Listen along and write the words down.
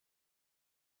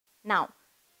Now,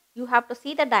 you have to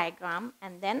see the diagram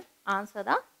and then answer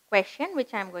the question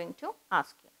which I am going to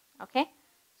ask you. Okay.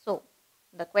 So,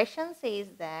 the question says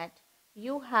that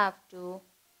you have to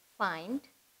find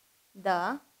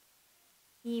the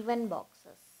even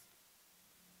boxes.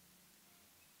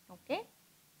 Okay.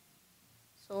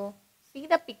 So, see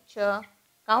the picture,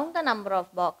 count the number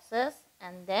of boxes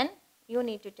and then you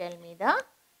need to tell me the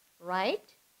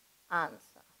right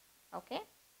answer. Okay.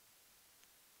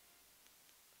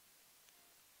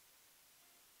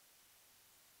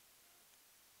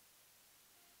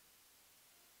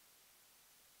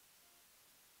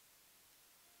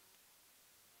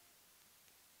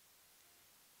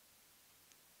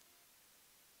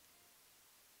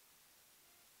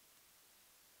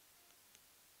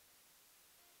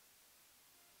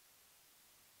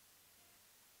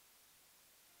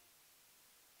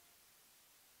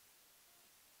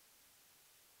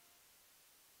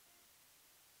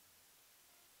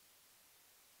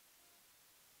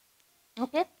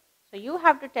 Okay. So, you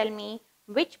have to tell me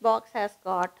which box has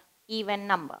got even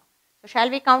number. So, shall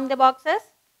we count the boxes?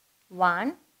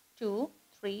 1, 2,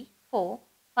 3, 4,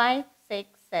 5,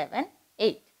 6, 7,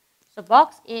 8. So,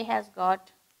 box A has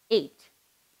got 8.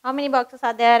 How many boxes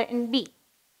are there in B?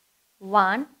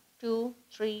 1, 2,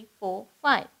 3, 4,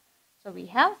 5. So, we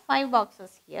have 5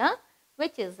 boxes here,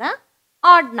 which is an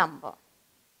odd number.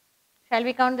 Shall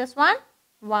we count this one?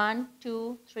 1,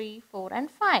 2, 3, 4 and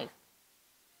 5.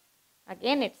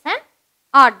 Again, it's an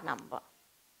odd number.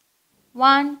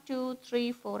 1, 2,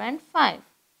 3, 4 and 5.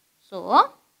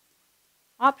 So,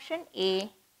 option A,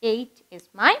 8 is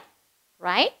my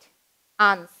right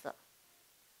answer.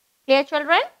 Clear,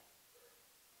 children?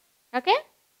 Okay.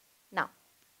 Now,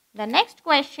 the next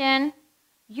question,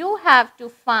 you have to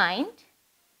find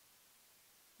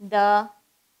the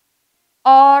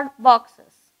odd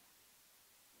boxes.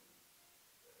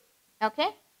 Okay.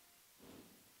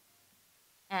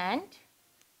 And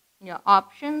your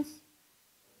options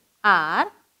are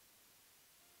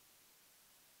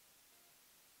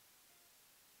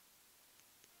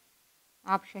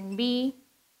option B,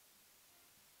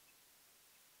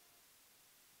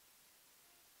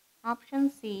 option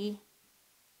C,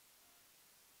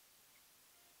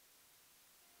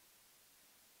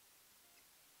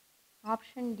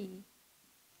 option D.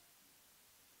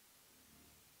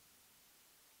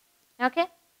 Okay.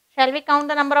 Shall we count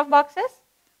the number of boxes?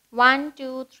 1,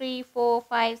 2, 3, 4,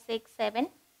 5, 6, 7,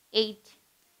 8.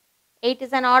 8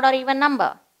 is an odd or even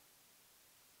number?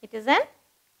 It is an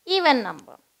even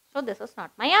number. So, this is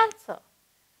not my answer.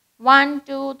 1,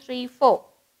 2, 3, 4.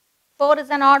 4 is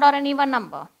an odd or an even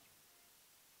number?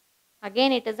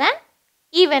 Again, it is an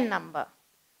even number.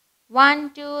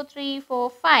 1, 2, 3, 4,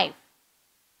 5.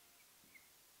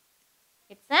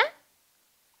 It's an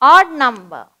odd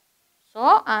number.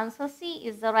 So, answer C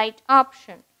is the right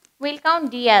option. We'll count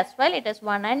D as well. It is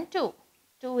 1 and 2.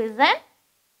 2 is an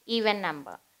even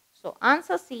number. So,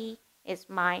 answer C is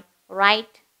my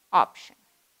right option.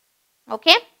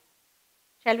 Okay.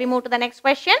 Shall we move to the next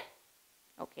question?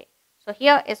 Okay. So,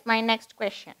 here is my next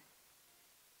question.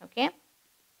 Okay.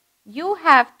 You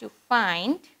have to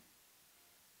find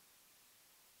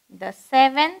the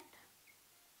 7th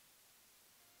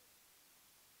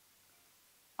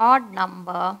odd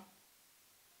number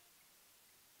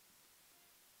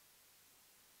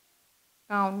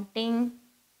counting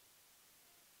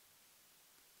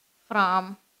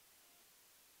from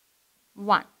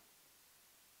 1.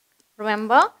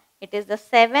 Remember, it is the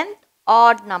 7th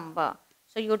odd number.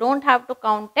 So, you don't have to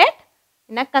count it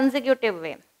in a consecutive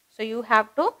way. So, you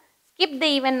have to skip the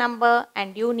even number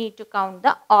and you need to count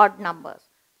the odd numbers.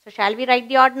 So, shall we write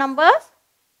the odd numbers?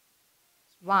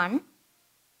 1,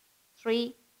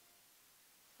 3,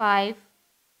 5,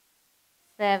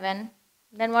 7,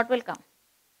 then what will come?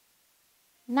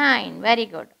 9, very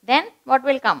good. Then what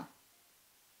will come?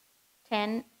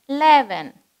 10,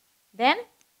 11, then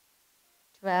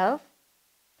 12,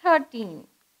 13,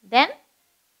 then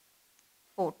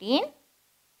 14,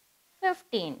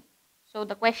 15. So,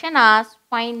 the question asks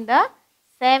find the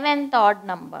 7th odd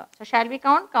number. So, shall we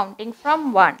count? Counting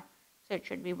from 1. So, it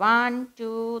should be 1,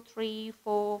 2, 3,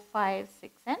 4, 5,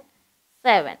 6 and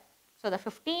 7. So, the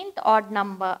 15th odd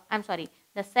number, the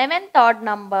 7th odd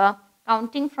number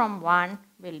counting from 1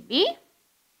 will be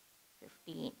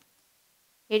 15.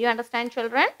 Did you understand,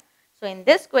 children? So, in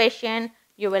this question,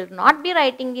 you will not be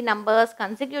writing the numbers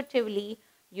consecutively.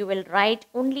 You will write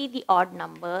only the odd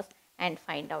numbers and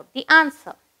find out the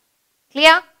answer.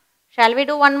 Clear? Shall we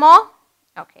do one more?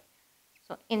 Okay.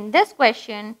 So, in this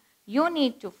question, you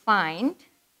need to find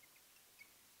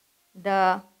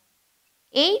the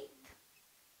 8th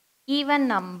even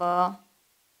number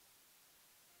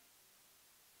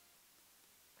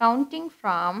counting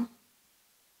from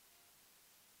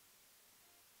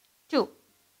 2.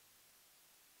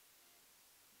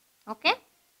 Okay.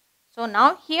 So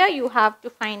now here you have to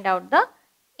find out the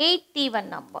 8th even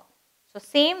number. So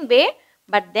same way,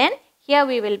 but then here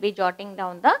we will be jotting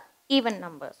down the even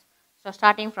numbers. So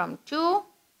starting from 2,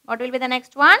 what will be the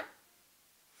next one?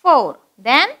 4.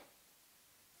 Then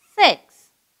 6.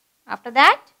 After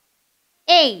that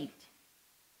 8.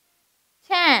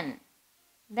 10.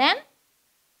 Then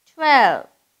 12.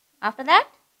 After that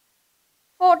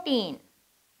 14.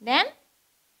 Then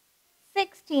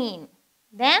 16.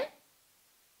 Then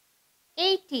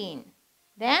 18.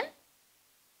 Then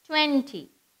 20.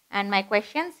 And my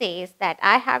question says that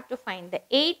I have to find the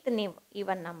 8th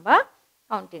even number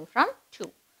counting from 2.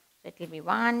 So it will be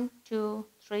 1, 2,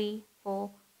 3, 4,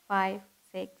 5,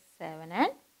 6, 7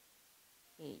 and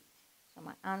 8. So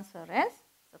my answer is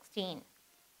 16.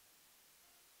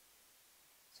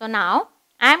 So now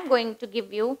I am going to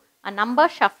give you a number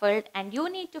shuffled and you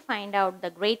need to find out the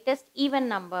greatest even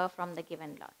number from the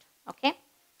given lot. Okay.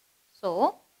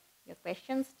 So your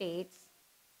question states,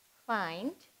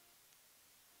 find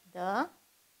the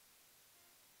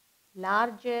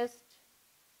largest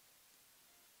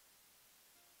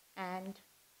and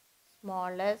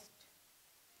smallest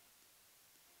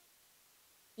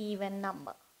even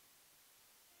number.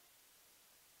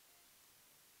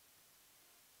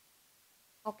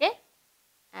 Okay.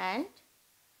 And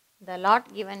the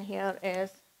lot given here is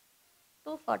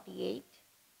 248,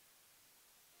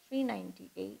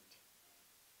 398,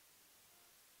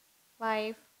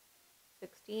 5,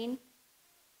 16,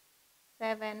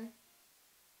 7,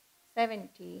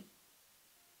 70,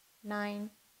 9,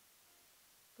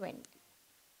 20.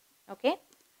 Okay.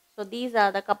 So these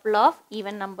are the couple of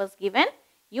even numbers given.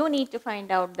 You need to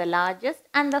find out the largest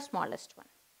and the smallest one.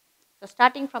 So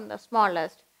starting from the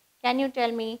smallest, can you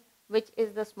tell me which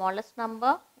is the smallest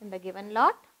number in the given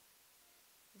lot?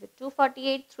 Is it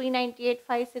 248, 398,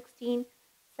 516,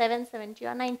 770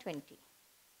 or 920?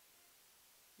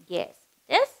 Yes,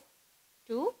 it is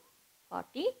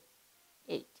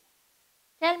 248.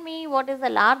 Tell me what is the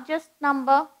largest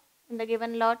number in the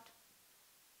given lot?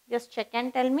 Just check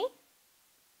and tell me.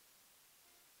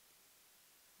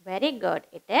 Very good.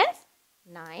 It is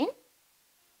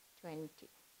 920.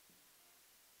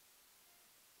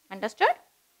 Understood?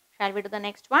 Shall we do the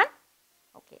next one?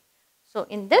 Okay. So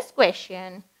in this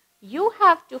question, you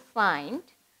have to find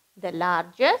the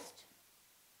largest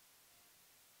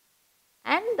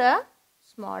and the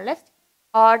smallest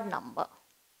odd number.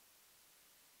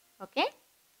 Okay.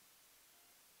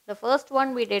 The first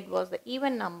one we did was the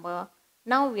even number.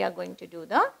 Now we are going to do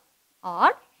the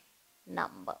odd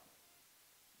number.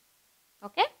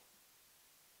 Okay.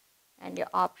 And your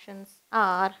options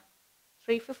are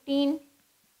 315,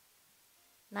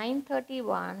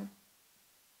 931,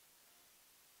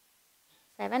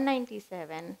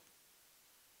 797,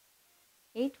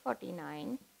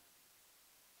 849,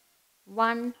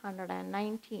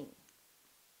 119.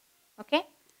 Okay.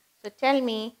 So tell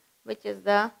me which is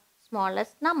the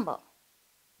smallest number.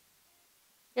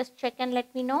 Just check and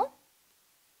let me know.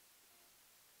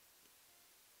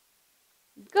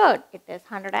 Good. It is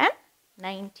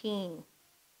 119.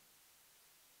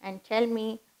 And tell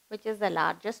me which is the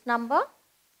largest number.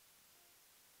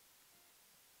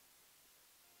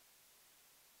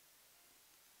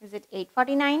 Is it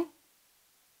 849?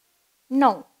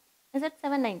 No. Is it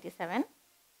 797?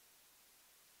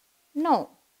 No.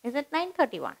 Is it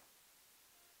 931?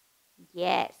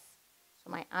 Yes. So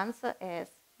my answer is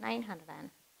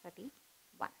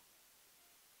 931.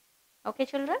 Okay,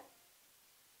 children?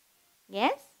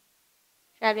 Yes?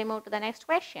 Shall we move to the next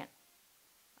question?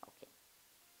 Okay.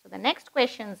 So the next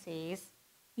question says,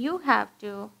 you have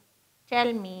to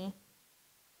tell me,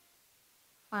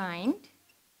 find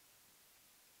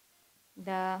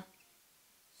the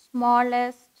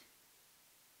smallest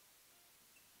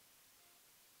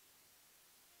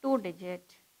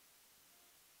 2-digit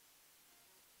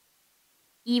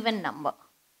even number.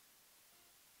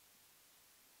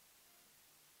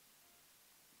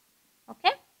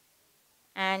 Okay.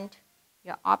 And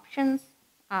your options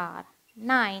are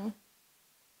 9,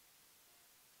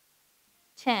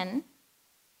 10,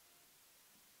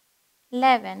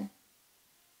 11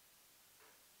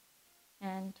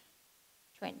 and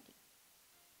 20.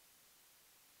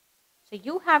 So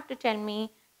you have to tell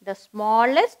me the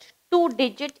smallest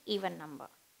 2-digit even number.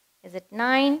 Is it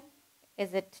 9?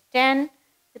 Is it 10? Is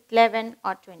it 11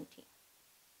 or 20?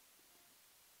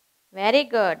 Very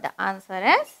good. The answer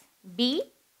is B,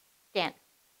 10.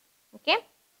 Okay.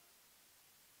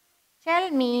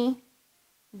 Tell me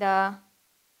the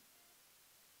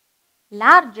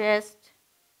largest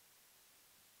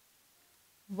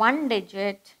one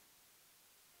digit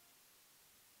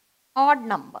odd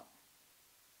number.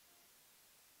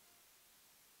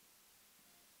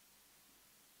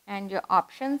 And your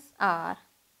options are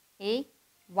A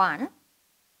 1,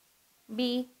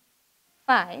 B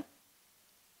 5,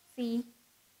 C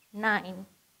 9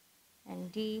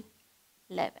 and D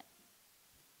 11.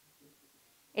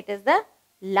 It is the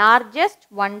largest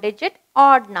one digit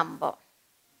odd number.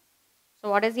 So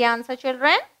what is the answer,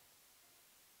 children?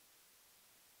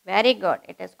 Very good.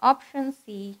 It is option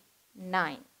C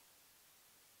 9.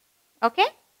 Okay.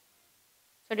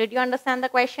 So did you understand the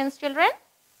questions, children?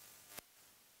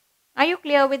 Are you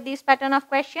clear with this pattern of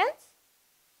questions?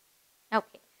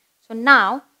 Okay. So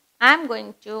now I am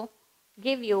going to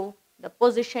give you the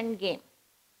position game.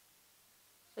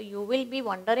 So you will be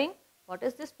wondering, what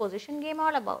is this position game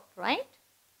all about, right?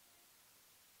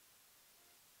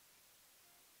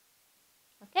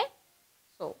 Okay.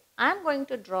 So I am going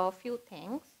to draw a few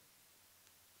things.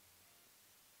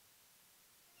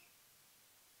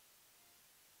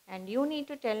 And you need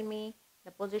to tell me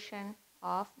the position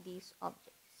of these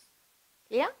objects.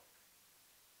 Clear?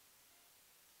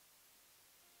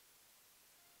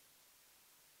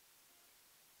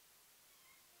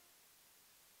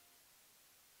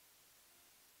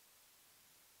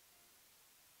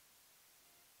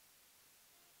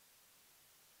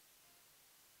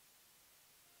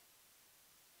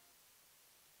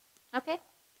 Okay.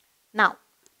 Now,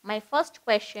 my first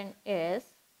question is,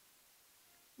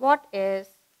 what is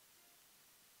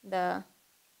the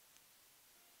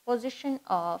position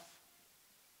of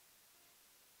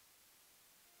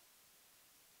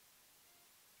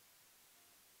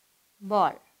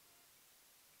ball?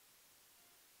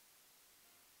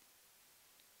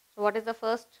 So what is the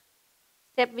first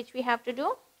step which we have to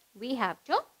do? We have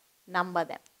to number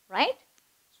them, right?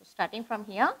 So starting from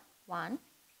here, 1,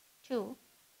 2,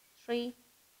 3,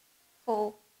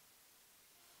 4,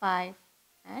 5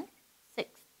 and 6.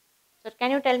 So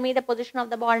can you tell me the position of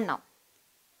the ball now?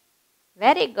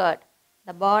 Very good.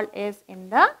 The ball is in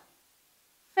the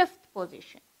 5th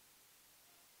position.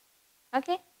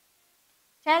 Okay.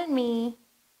 Tell me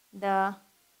the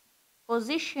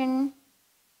position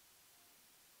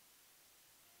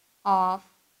of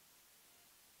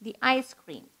the ice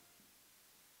cream.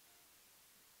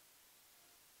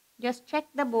 Just check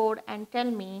the board and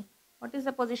tell me what is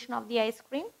the position of the ice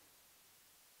cream.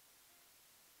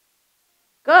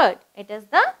 Good. It is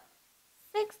the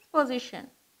 6th position.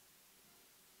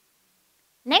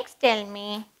 Next, tell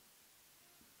me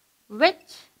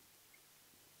which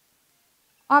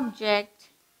object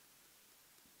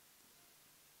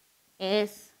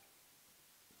is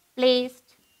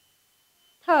placed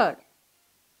 3rd.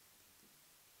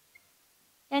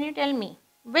 Can you tell me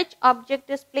which object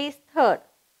is placed 3rd?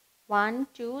 1,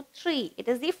 2, 3. It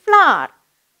is the flower.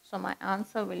 So my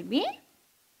answer will be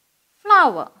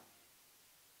flower.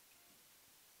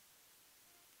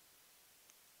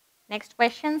 Next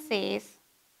question says,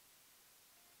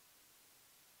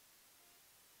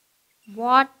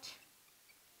 what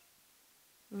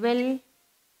will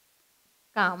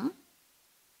come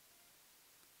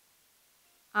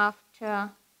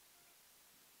after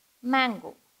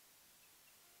mango?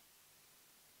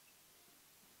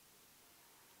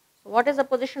 So what is the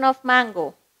position of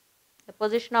mango? The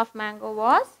position of mango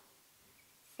was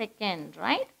 2nd,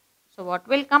 right? So what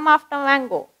will come after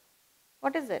mango?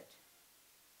 What is it?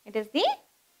 It is the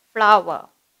flower,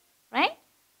 right?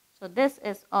 So this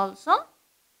is also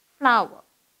flower.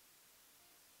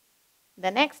 The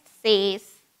next says,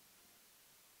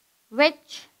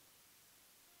 which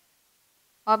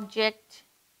object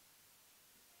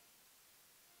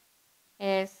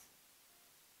is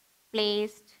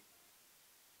placed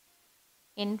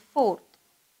in 4th?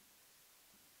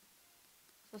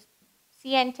 So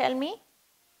see and tell me.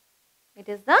 It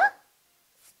is the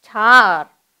star.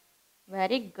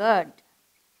 Very good.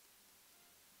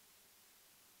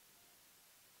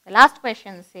 The last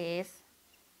question says,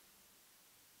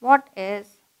 what is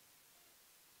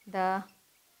the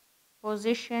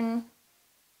position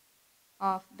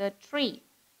of the tree?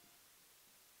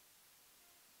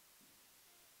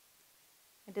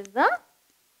 It is the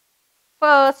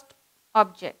 1st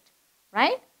object,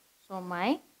 right? So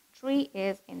my tree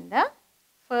is in the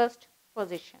 1st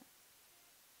position.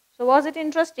 So was it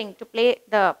interesting to play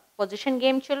the position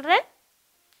game, children?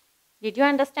 Did you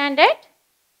understand it?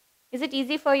 Is it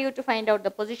easy for you to find out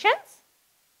the positions?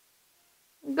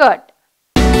 Good.